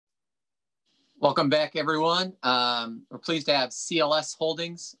Welcome back, everyone. We're pleased to have CLS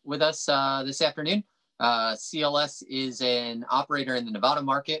Holdings with us this afternoon. CLS is an operator in the Nevada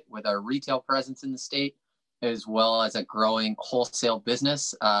market with a retail presence in the state, as well as a growing wholesale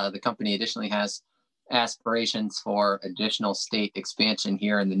business. The company additionally has aspirations for additional state expansion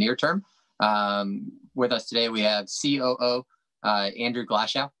here in the near term. With us today, we have COO Andrew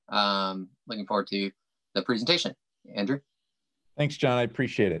Glashow. Looking forward to the presentation. Andrew. Thanks, John. I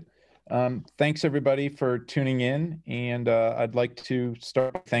appreciate it. Thanks, everybody, for tuning in. And I'd like to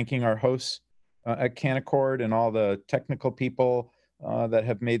start thanking our hosts at Canaccord and all the technical people that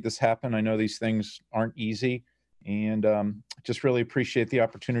have made this happen. I know these things aren't easy, and just really appreciate the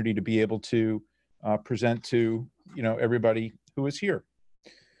opportunity to be able to present to everybody who is here.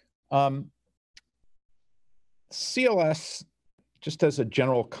 CLS, just as a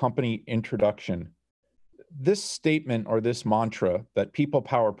general company introduction, this statement or this mantra that people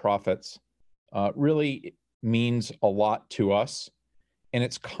power profits really means a lot to us. And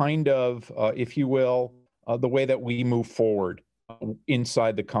it's kind of, if you will, the way that we move forward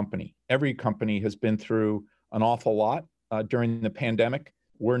inside the company. Every company has been through an awful lot during the pandemic.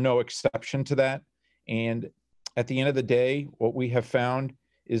 We're no exception to that. And at the end of the day, what we have found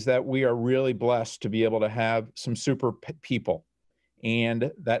is that we are really blessed to be able to have some super people.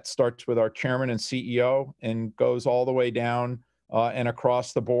 And that starts with our chairman and CEO and goes all the way down and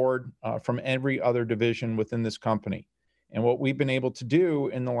across the board from every other division within this company. And what we've been able to do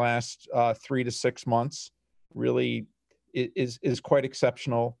in the last 3 to 6 months really is quite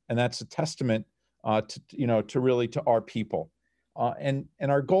exceptional. And that's a testament to our people. And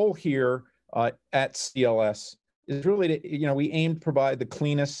our goal here at CLS is really to, we aim to provide the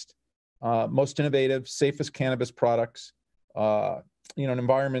cleanest, most innovative, safest cannabis products,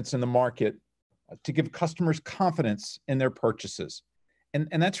 environments in the market to give customers confidence in their purchases. And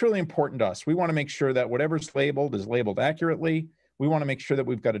that's really important to us. We want to make sure that whatever's labeled is labeled accurately. We want to make sure that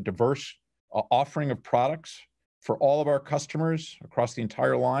we've got a diverse offering of products for all of our customers across the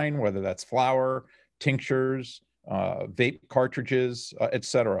entire line, whether that's flower, tinctures, vape cartridges, et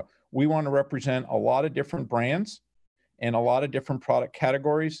cetera. We want to represent a lot of different brands and a lot of different product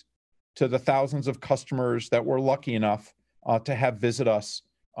categories to the thousands of customers that we're lucky enough to have visit us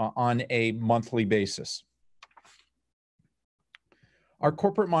on a monthly basis. Our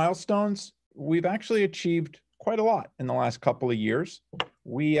corporate milestones, we've actually achieved quite a lot in the last couple of years.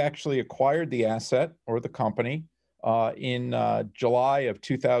 We actually acquired the asset or the company in July of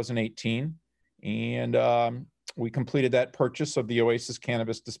 2018, and we completed that purchase of the Oasis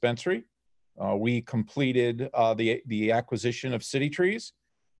Cannabis Dispensary. We completed the acquisition of City Trees.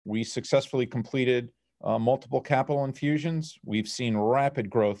 We successfully completed multiple capital infusions. We've seen rapid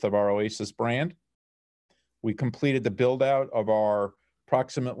growth of our Oasis brand. We completed the build out of our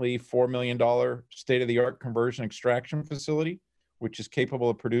approximately $4 million state-of-the-art conversion extraction facility, which is capable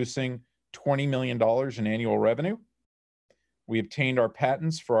of producing $20 million in annual revenue. We obtained our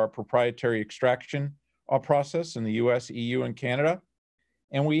patents for our proprietary extraction process in the US, EU, and Canada.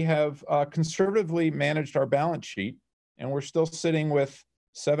 And we have conservatively managed our balance sheet, and we're still sitting with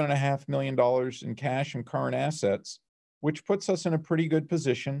 $7.5 million in cash and current assets, which puts us in a pretty good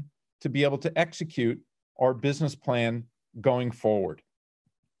position to be able to execute our business plan going forward.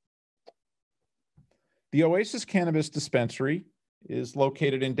 The Oasis Cannabis Dispensary is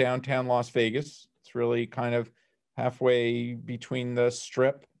located in downtown Las Vegas. It's really kind of halfway between the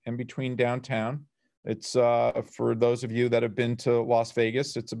Strip and between downtown. It's, for those of you that have been to Las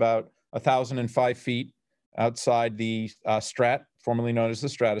Vegas, it's about 1,005 feet outside the Strat, formerly known as the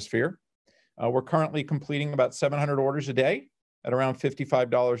Stratosphere. We're currently completing about 700 orders a day at around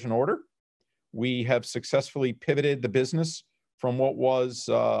 $55 an order. We have successfully pivoted the business from what was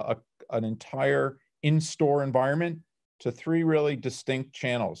an entire in-store environment to 3 really distinct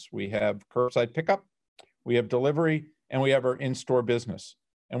channels. We have curbside pickup, we have delivery, and we have our in-store business.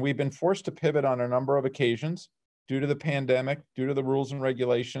 And we've been forced to pivot on a number of occasions due to the pandemic, due to the rules and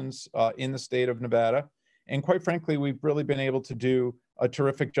regulations in the state of Nevada. And quite frankly, we've really been able to do a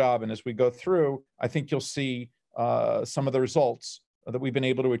terrific job. And as we go through, I think you'll see some of the results that we've been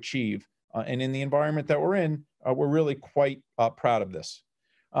able to achieve. And in the environment that we're in, we're really quite proud of this.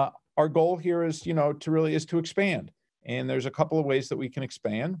 Our goal here is, to expand. And there's a couple of ways that we can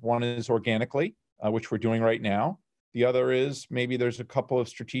expand. One is organically, which we're doing right now. The other is maybe there's a couple of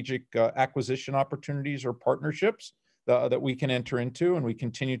strategic acquisition opportunities or partnerships that we can enter into, and we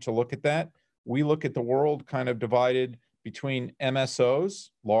continue to look at that. We look at the world kind of divided between MSOs,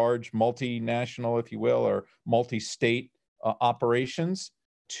 large multinational, if you will, or multi-state operations,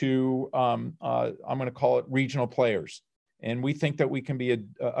 to I'm going to call it regional players. And we think that we can be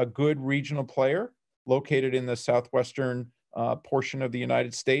a good regional player located in the southwestern portion of the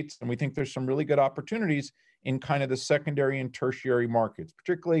United States. And we think there's some really good opportunities in kind of the secondary and tertiary markets,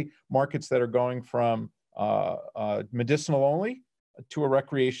 particularly markets that are going from medicinal only to a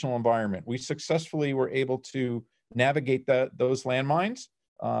recreational environment. We successfully were able to navigate those landmines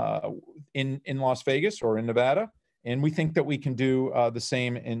in Las Vegas or in Nevada, and we think that we can do the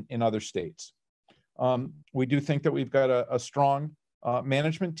same in other states. We do think that we've got a strong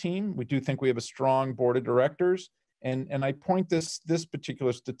management team. We do think we have a strong board of directors. And I point this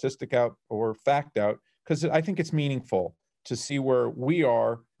particular statistic out or fact out because I think it's meaningful to see where we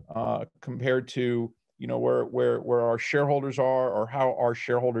are compared to where our shareholders are or how our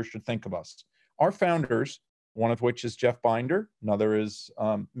shareholders should think of us. Our founders, one of which is Jeff Binder, another is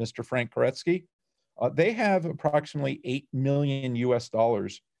Mr. Frank Koretsky. They have approximately $8 million US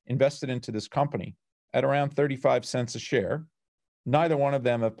invested into this company at around 35 cents a share. Neither one of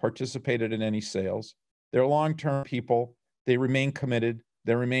them have participated in any sales. They're long-term people. They remain committed.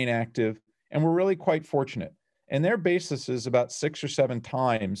 They remain active. And we're really quite fortunate. And their basis is about 6 or 7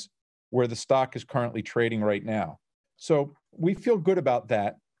 times where the stock is currently trading right now. So we feel good about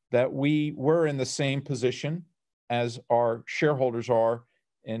that we were in the same position as our shareholders are,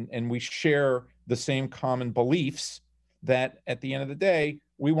 and we share the same common beliefs that at the end of the day,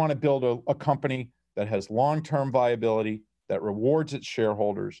 we want to build a company that has long-term viability, that rewards its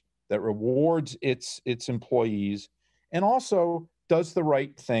shareholders, that rewards its employees, and also does the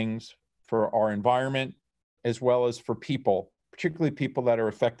right things for our environment as well as for people, particularly people that are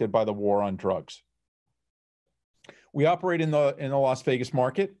affected by the war on drugs. We operate in the Las Vegas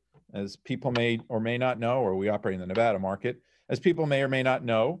market, as people may or may not know, or we operate in the Nevada market. As people may or may not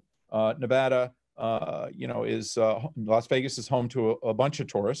know, Nevada, is Las Vegas is home to a bunch of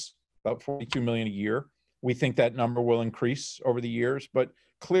tourists, about 42 million a year. We think that number will increase over the years, but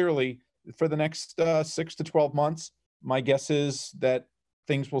clearly for the next 6 to 12 months, my guess is that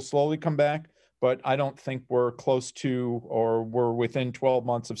things will slowly come back, but I don't think we're close to or we're within 12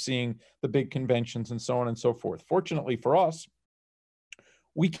 months of seeing the big conventions and so on and so forth. Fortunately for us,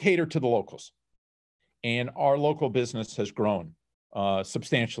 we cater to the locals, and our local business has grown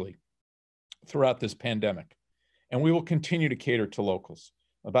substantially throughout this pandemic, and we will continue to cater to locals.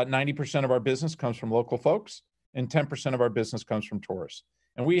 About 90% of our business comes from local folks, and 10% of our business comes from tourists.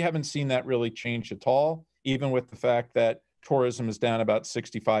 And we haven't seen that really change at all, even with the fact that tourism is down about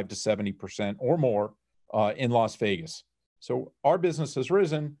 65 to 70% or more in Las Vegas. So our business has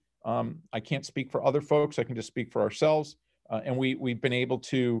risen. I can't speak for other folks. I can just speak for ourselves. And we've been able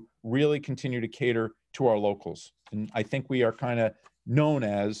to really continue to cater to our locals. And I think we are kind of known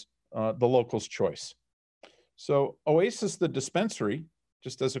as the locals' choice. So Oasis, the dispensary,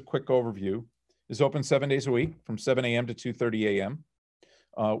 just as a quick overview, is open 7 days a week from 7 a.m. to 2:30 a.m.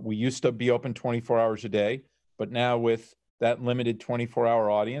 We used to be open 24 hours a day, but now with that limited 24-hour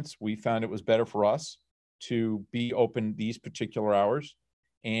audience, we found it was better for us to be open these particular hours.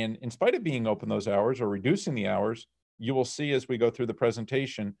 And in spite of being open those hours or reducing the hours, you will see as we go through the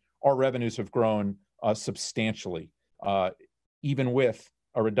presentation, our revenues have grown substantially, even with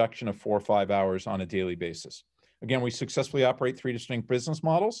a reduction of 4 or 5 hours on a daily basis. Again, we successfully operate 3 distinct business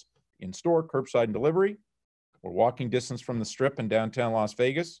models: in-store, curbside, and delivery. We're walking distance from the Strip in downtown Las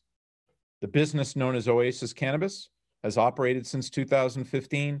Vegas. The business known as Oasis Cannabis has operated since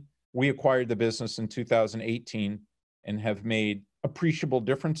 2015. We acquired the business in 2018 and have made appreciable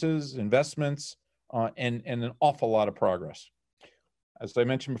differences, investments, and an awful lot of progress. As I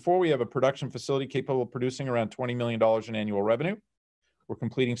mentioned before, we have a production facility capable of producing around $20 million in annual revenue. We're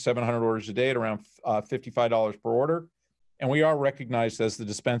completing 700 orders a day at around $55 per order. And we are recognized as the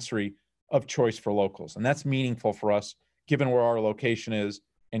dispensary of choice for locals. And that's meaningful for us, given where our location is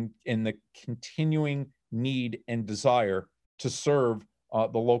and the continuing need and desire to serve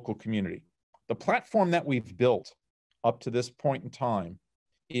the local community. The platform that we've built up to this point in time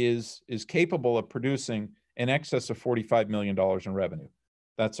is capable of producing in excess of $45 million in revenue.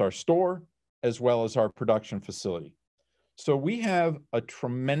 That's our store as well as our production facility. So we have a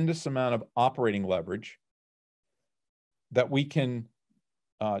tremendous amount of operating leverage that we can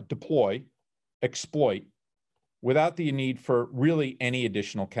deploy, exploit, without the need for really any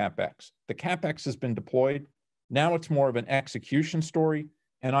additional CapEx. The CapEx has been deployed. Now it's more of an execution story,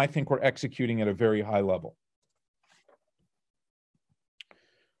 and I think we're executing at a very high level.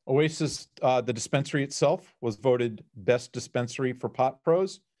 Oasis, the dispensary itself, was voted best dispensary for Pot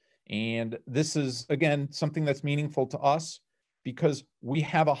Pros. And this is, again, something that's meaningful to us because we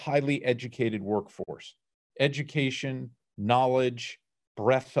have a highly educated workforce. Education, knowledge,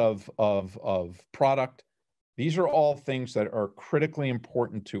 breadth of product, These are all things that are critically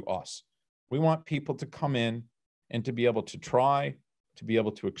important to us. We want people to come in and to be able to try, to be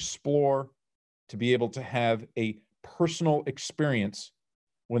able to explore, to be able to have a personal experience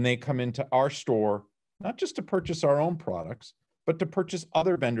when they come into our store, not just to purchase our own products, but to purchase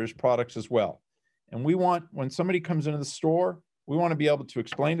other vendors' products as well. And we want, when somebody comes into the store, we want to be able to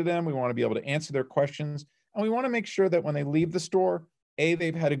explain to them, we want to be able to answer their questions, and we want to make sure that when they leave the store, A,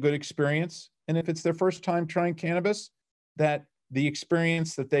 they've had a good experience, and if it's their first time trying cannabis, that the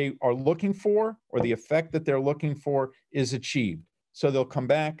experience that they are looking for or the effect that they're looking for is achieved. So they'll come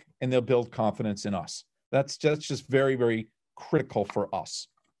back and they'll build confidence in us. That's just very, very critical for us.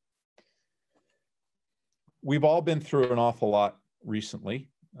 We've all been through an awful lot recently.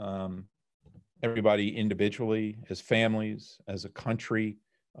 Everybody individually, as families, as a country,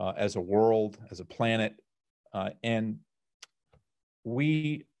 as a world, as a planet. And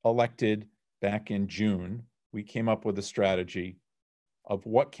we elected back in June, we came up with a strategy of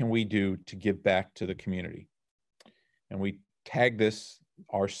what can we do to give back to the community. And we tagged this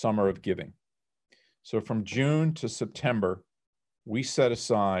our summer of giving. So from June to September, we set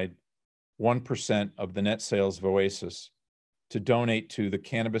aside 1% of the net sales of Oasis to donate to the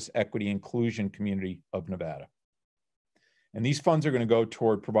cannabis equity inclusion community of Nevada. And these funds are going to go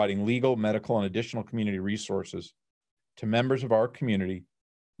toward providing legal, medical, and additional community resources to members of our community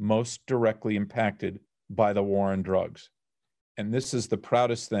most directly impacted by the war on drugs. And this is the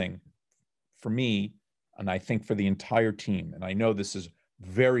proudest thing for me, and I think for the entire team. And I know this is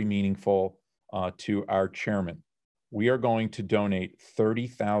very meaningful to our chairman. We are going to donate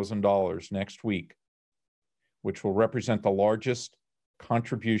 $30,000 next week, which will represent the largest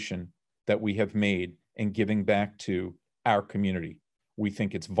contribution that we have made in giving back to our community. We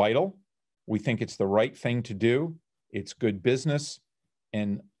think it's vital. We think it's the right thing to do. It's good business,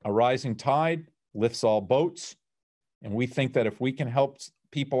 and a rising tide lifts all boats. And we think that if we can help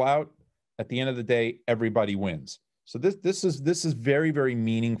people out, at the end of the day, everybody wins. So this is very, very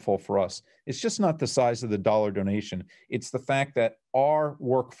meaningful for us. It's just not the size of the dollar donation. It's the fact that our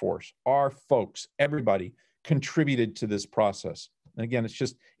workforce, our folks, everybody contributed to this process. And again,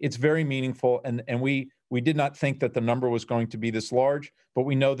 it's very meaningful. And we did not think that the number was going to be this large, but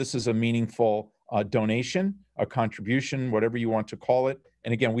we know this is a meaningful donation, a contribution, whatever you want to call it.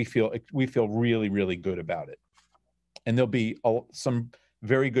 And again, we feel really, really good about it. And there'll be some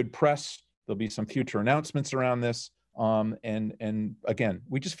very good press. There'll be some future announcements around this. And again,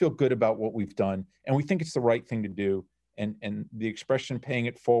 we just feel good about what we've done, and we think it's the right thing to do. And the expression paying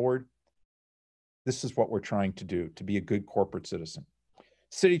it forward, this is what we're trying to do, to be a good corporate citizen.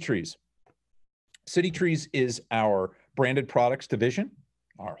 City Trees. City Trees is our branded products division,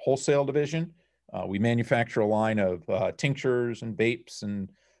 our wholesale division. We manufacture a line of tinctures and vapes and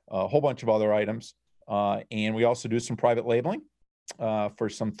a whole bunch of other items. And we also do some private labeling for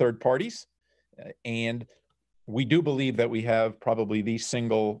some third parties. And we do believe that we have probably the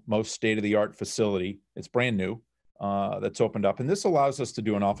single most state-of-the-art facility. It's brand new, that's opened up. And this allows us to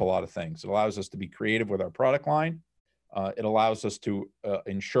do an awful lot of things. It allows us to be creative with our product line. It allows us to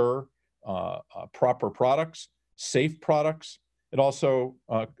ensure proper products, safe products. It also,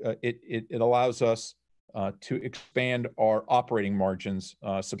 it allows us to expand our operating margins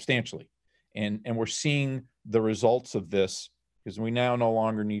substantially. And we're seeing the results of this because we now no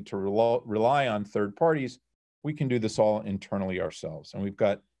longer need to rely on third parties. We can do this all internally ourselves. And we've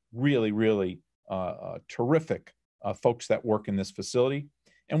got really, really terrific folks that work in this facility.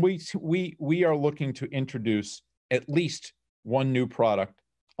 And we are looking to introduce at least one new product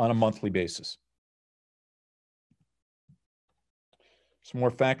on a monthly basis. Some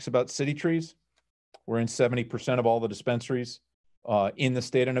more facts about City Trees. We're in 70% of all the dispensaries in the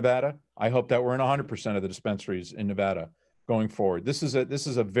state of Nevada. I hope that we're in 100% of the dispensaries in Nevada going forward. This is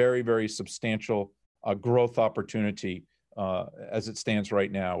a very, very substantial growth opportunity as it stands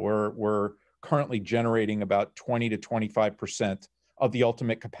right now. We're currently generating about 20 to 25% of the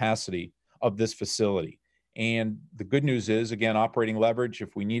ultimate capacity of this facility. And the good news is, again, operating leverage.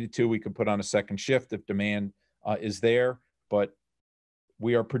 If we needed to, we could put on a second shift if demand is there. But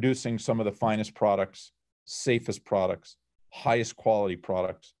we are producing some of the finest products, safest products, highest quality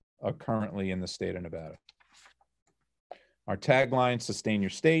products currently in the state of Nevada. Our tagline, sustain your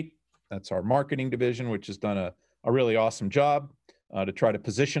state. That's our marketing division, which has done a really awesome job to try to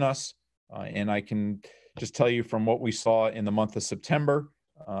position us. And I can just tell you from what we saw in the month of September,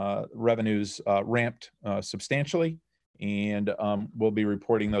 revenues ramped substantially, and we'll be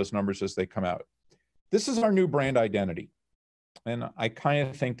reporting those numbers as they come out. This is our new brand identity. And I kind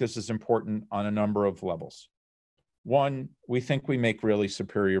of think this is important on a number of levels. One, we think we make really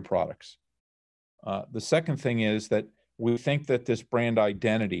superior products. The second thing is that we think that this brand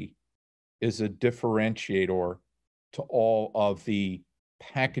identity is a differentiator to all of the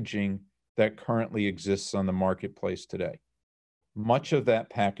packaging that currently exists on the marketplace today. Much of that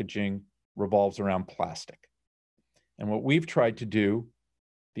packaging revolves around plastic. And what we've tried to do,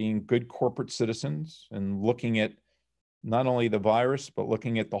 being good corporate citizens and looking at not only the virus, but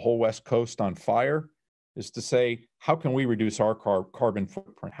looking at the whole West Coast on fire, is to say, how can we reduce our carbon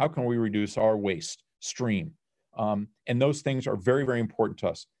footprint? How can we reduce our waste stream? And those things are very, very important to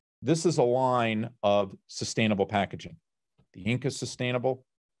us. This is a line of sustainable packaging. The ink is sustainable.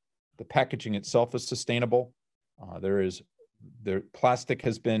 The packaging itself is sustainable. The plastic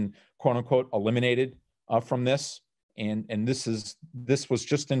has been, quote unquote, eliminated from this. And this was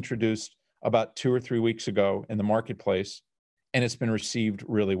just introduced about 2 or 3 weeks ago in the marketplace, and it's been received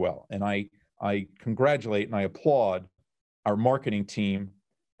really well. And I congratulate and I applaud our marketing team,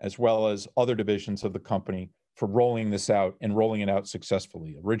 as well as other divisions of the company, for rolling this out and rolling it out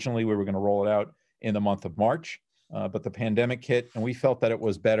successfully. Originally, we were going to roll it out in the month of March, but the pandemic hit, and we felt that it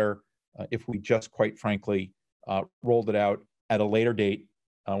was better if we just, quite frankly, rolled it out at a later date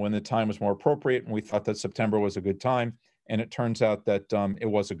when the time was more appropriate, and we thought that September was a good time, and it turns out that it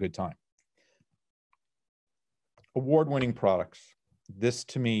was a good time. Award-winning products. This,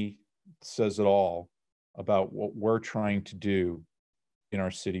 to me, says it all about what we're trying to do in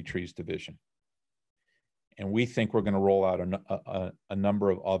our City Trees division. And we think we're going to roll out a number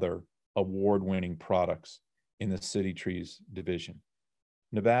of other award-winning products in the City Trees division.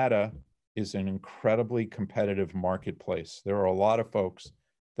 Nevada is an incredibly competitive marketplace. There are a lot of folks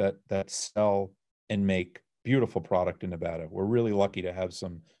that sell and make beautiful product in Nevada. We're really lucky to have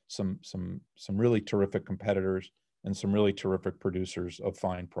some really terrific competitors and some really terrific producers of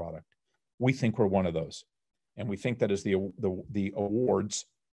fine product. We think we're one of those. And we think that as the awards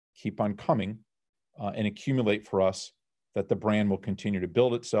keep on coming and accumulate for us, that the brand will continue to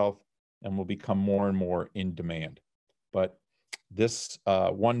build itself and will become more and more in demand. But this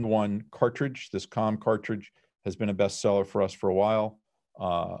 1:1 cartridge, this calm cartridge, has been a bestseller for us for a while.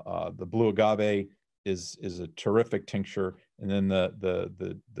 The Blue Agave is a terrific tincture, and then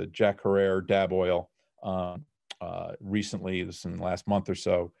the Jack Herer dab oil recently, this in the last month or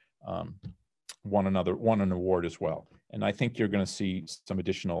so, won an award as well. And I think you're going to see some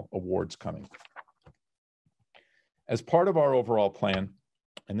additional awards coming. As part of our overall plan,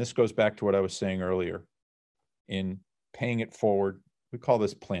 and this goes back to what I was saying earlier, in paying it forward, we call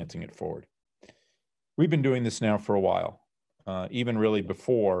this planting it forward. We've been doing this now for a while, even really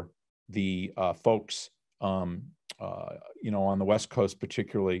before the folks, on the West Coast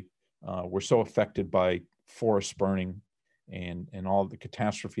particularly, were so affected by forest burning and all the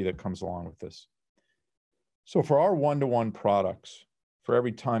catastrophe that comes along with this. So for our 1:1 products, for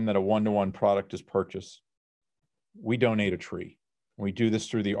every time that a 1:1 product is purchased, we donate a tree. We do this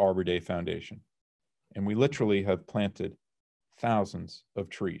through the Arbor Day Foundation. And we literally have planted thousands of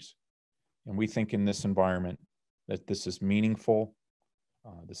trees. And we think in this environment that this is meaningful.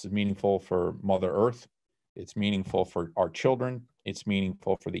 This is meaningful for Mother Earth. It's meaningful for our children. It's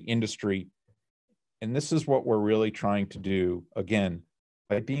meaningful for the industry. And this is what we're really trying to do, again,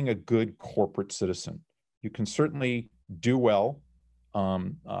 by being a good corporate citizen. You can certainly do well,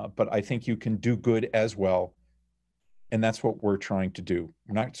 but I think you can do good as well. And that's what we're trying to do.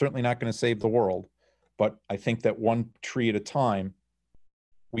 We're certainly not going to save the world, but I think that one tree at a time,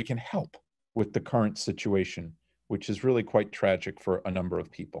 we can help with the current situation, which is really quite tragic for a number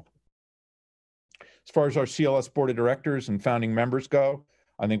of people. As far as our CLS board of directors and founding members go,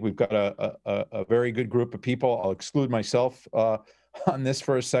 I think we've got a very good group of people. I'll exclude myself on this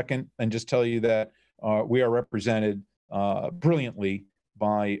for a second and just tell you that we are represented brilliantly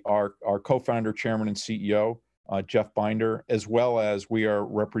by our co-founder, chairman, and CEO, Jeff Binder, as well as we are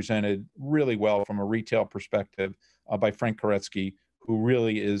represented really well from a retail perspective by Frank Koretsky, who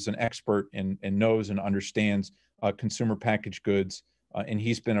really is an expert and knows and understands consumer packaged goods. And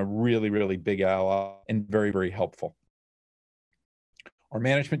he's been a really, really big ally and very, very helpful. Our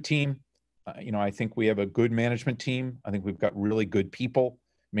management team, I think we have a good management team. I think we've got really good people.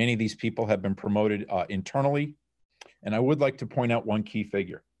 Many of these people have been promoted internally. And I would like to point out one key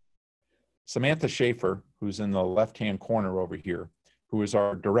figure. Samantha Schaefer, who's in the left-hand corner over here, who is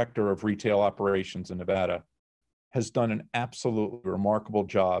our director of retail operations in Nevada, has done an absolutely remarkable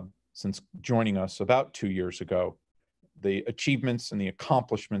job since joining us about 2 years ago. The achievements and the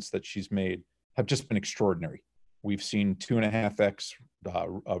accomplishments that she's made have just been extraordinary. We've seen 2.5x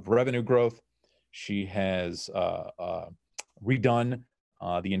of revenue growth. She has redone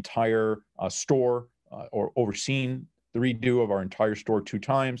the entire store or overseen the redo of our entire store 2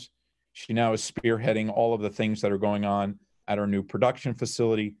 times. She now is spearheading all of the things that are going on at our new production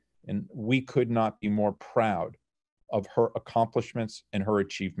facility, and we could not be more proud of her accomplishments and her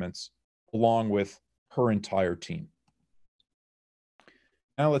achievements, along with her entire team.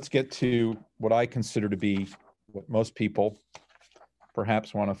 Now let's get to what I consider to be what most people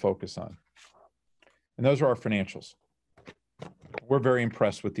perhaps want to focus on. And those are our financials. We're very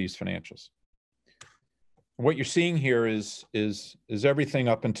impressed with these financials. What you're seeing here is everything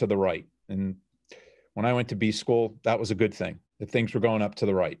up and to the right. And when I went to B school, that was a good thing, that things were going up to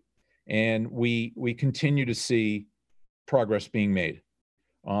the right. And we continue to see progress being made.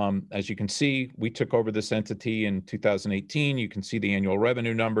 As you can see, we took over this entity in 2018. You can see the annual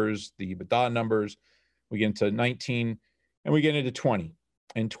revenue numbers, the EBITDA numbers. We get into 19 and we get into 20.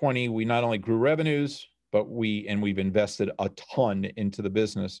 In 20, we not only grew revenues, but we've invested a ton into the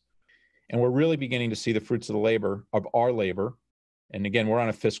business. And we're really beginning to see the fruits of our labor. And again, we're on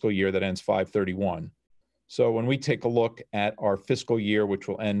a fiscal year that ends 5/31. So when we take a look at our fiscal year, which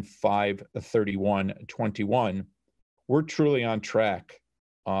will end 5/31/21, we're truly on track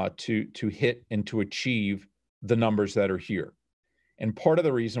to hit and to achieve the numbers that are here. And part of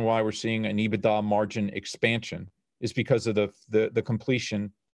the reason why we're seeing an EBITDA margin expansion is because of the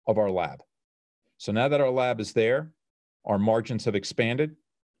completion of our lab. So now that our lab is there, our margins have expanded.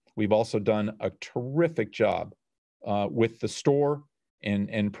 We've also done a terrific job with the store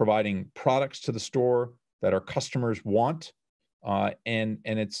and providing products to the store that our customers want. And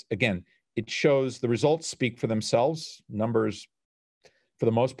it's, again, it shows the results speak for themselves. Numbers, for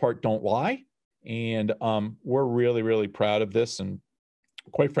the most part, don't lie. And we're really, really proud of this. And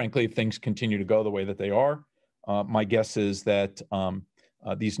quite frankly, if things continue to go the way that they are, my guess is that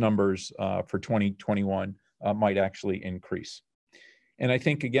these numbers for 2021 might actually increase. And I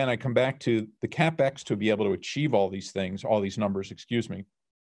think, again, I come back to the CapEx to be able to achieve all these things, all these numbers,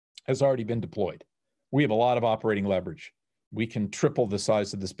 has already been deployed. We have a lot of operating leverage. We can triple the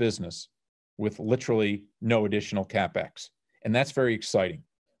size of this business with literally no additional CapEx. And that's very exciting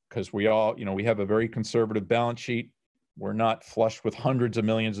because we have a very conservative balance sheet. We're not flush with hundreds of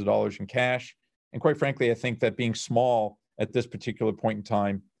millions of dollars in cash. And quite frankly, I think that being small at this particular point in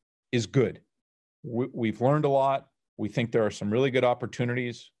time is good. We've learned a lot. We think there are some really good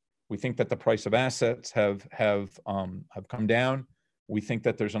opportunities. We think that the price of assets have come down. We think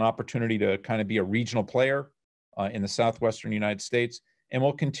that there's an opportunity to kind of be a regional player in the southwestern United States, and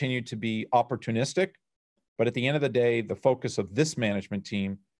we'll continue to be opportunistic. But at the end of the day, the focus of this management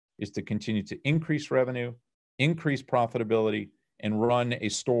team is to continue to increase revenue, increase profitability, and run a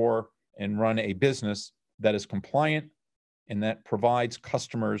store and run a business that is compliant and that provides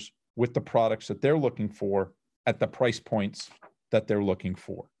customers with the products that they're looking for at the price points that they're looking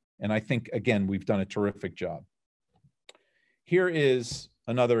for. And I think, again, we've done a terrific job. Here is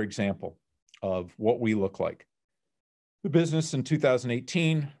another example of what we look like. The business in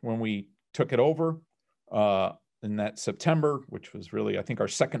 2018, when we took it over in that September, which was really, I think, our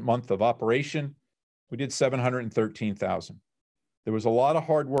second month of operation, we did $713,000. There was a lot of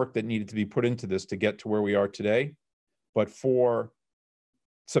hard work that needed to be put into this to get to where we are today. But for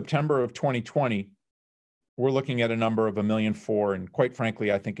September of 2020, we're looking at a number of $1.4 million, and quite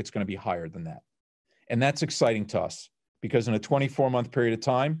frankly, I think it's going to be higher than that. And that's exciting to us because in a 24-month period of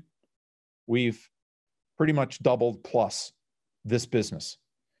time, we've pretty much doubled plus this business.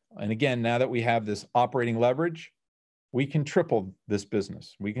 And again, now that we have this operating leverage, we can triple this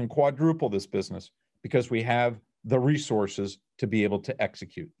business. We can quadruple this business because we have the resources to be able to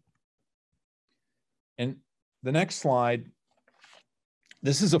execute. And the next slide,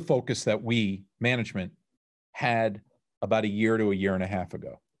 this is a focus that we, management, had about a year to a year and a half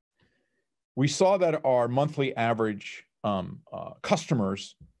ago. We saw that our monthly average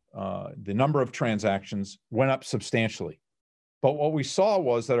customers, the number of transactions went up substantially. But what we saw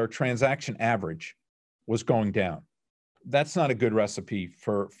was that our transaction average was going down. That's not a good recipe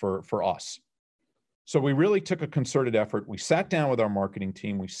for us. So we really took a concerted effort. We sat down with our marketing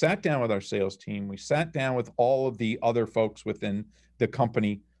team. We sat down with our sales team. We sat down with all of the other folks within the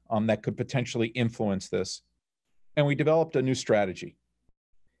company that could potentially influence this. And we developed a new strategy.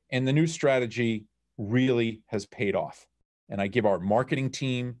 And the new strategy really has paid off. And I give our marketing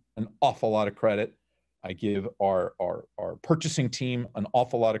team an awful lot of credit. I give our purchasing team an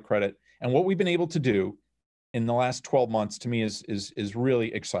awful lot of credit. And what we've been able to do in the last 12 months to me is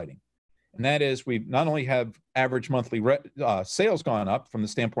really exciting. And that is, we've not only have average monthly sales gone up from the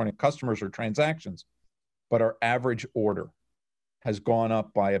standpoint of customers or transactions, but our average order has gone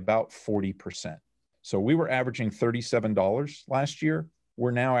up by about 40%. So we were averaging $37 last year.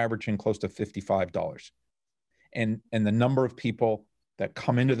 We're now averaging close to $55. And the number of people that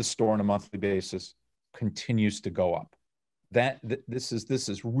come into the store on a monthly basis continues to go up. This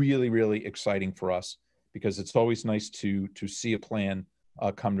is really, really exciting for us, because it's always nice to see a plan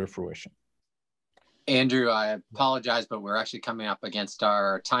come to fruition. Andrew, I apologize, but we're actually coming up against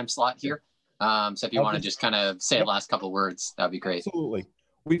our time slot here. So if you want to just kind of say the last couple of words, that'd be great. Absolutely.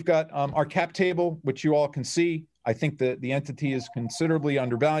 We've got our cap table, which you all can see. I think that the entity is considerably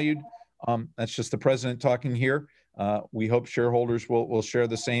undervalued. That's just the president talking here. We hope shareholders will share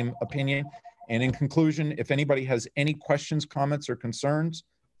the same opinion. And in conclusion, if anybody has any questions, comments, or concerns,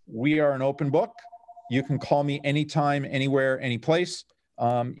 we are an open book. You can call me anytime, anywhere, any place.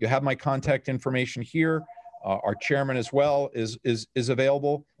 You have my contact information here. Our chairman as well is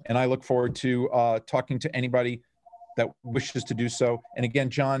available, and I look forward to talking to anybody that wishes to do so. And again,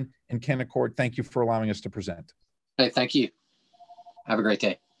 John and Canaccord, thank you for allowing us to present. Hey, thank you. Have a great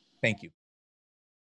day. Thank you.